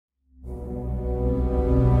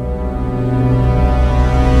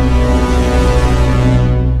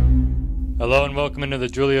welcome into the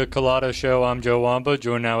Julia Culotta Show. I'm Joe Wamba,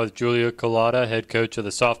 joined now with Julia Culotta, head coach of the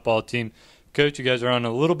softball team. Coach, you guys are on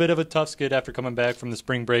a little bit of a tough skid after coming back from the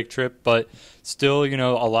spring break trip, but still,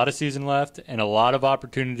 a lot of season left and a lot of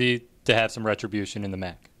opportunity to have some retribution in the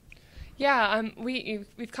MAC. Yeah, we've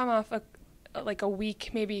come off a week,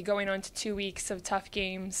 maybe going on to 2 weeks of tough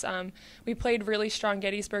games. We played really strong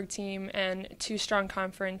Gettysburg team and 2 strong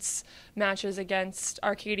conference matches against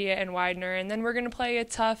Arcadia and Widener, and then we're going to play a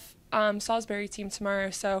tough Salisbury team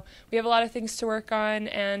tomorrow. So we have a lot of things to work on,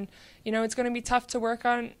 and it's going to be tough to work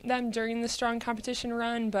on them during the strong competition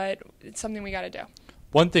run, but it's something we got to do.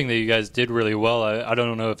 One thing that you guys did really well, I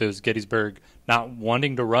don't know if it was Gettysburg not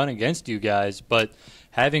wanting to run against you guys, but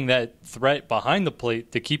having that threat behind the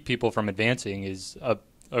plate to keep people from advancing is a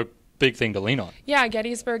big thing to lean on. Yeah,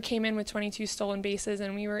 Gettysburg came in with 22 stolen bases,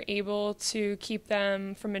 and we were able to keep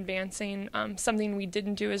them from advancing, something we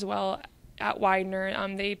didn't do as well at Widener.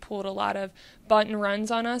 They pulled a lot of bunt and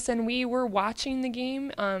runs on us, and we were watching the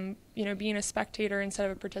game, being a spectator instead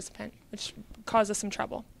of a participant, which caused us some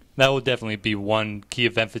trouble. That will definitely be one key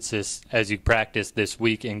of emphasis as you practice this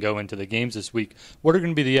week and go into the games this week. What are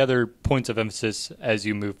going to be the other points of emphasis as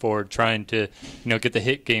you move forward, trying to get the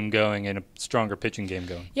hit game going and a stronger pitching game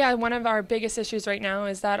going? Yeah, one of our biggest issues right now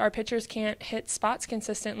is that our pitchers can't hit spots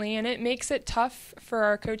consistently, and it makes it tough for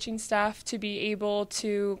our coaching staff to be able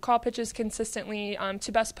to call pitches consistently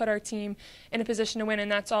to best put our team in a position to win,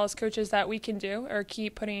 and that's all as coaches that we can do, or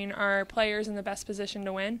keep putting our players in the best position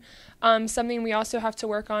to win. Something we also have to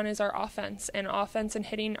work on is our offense, and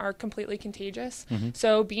hitting are completely contagious.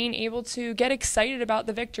 So being able to get excited about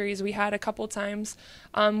the victories. We had a couple times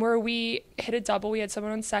where we hit a double. We had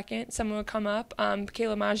someone on second, someone would come up.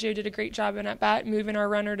 Kayla Maggio did a great job in at bat, moving our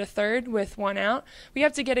runner to third with 1 out. We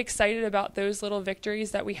have to get excited about those little victories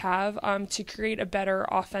that we have to create a better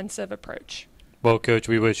offensive approach. Well, Coach,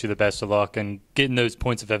 we wish you the best of luck in getting those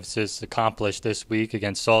points of emphasis accomplished this week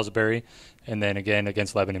against Salisbury and then again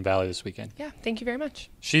against Lebanon Valley this weekend. Yeah, thank you very much.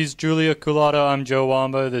 She's Julia Culotta. I'm Joe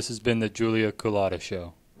Wamba. This has been the Julia Culotta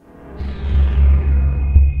Show.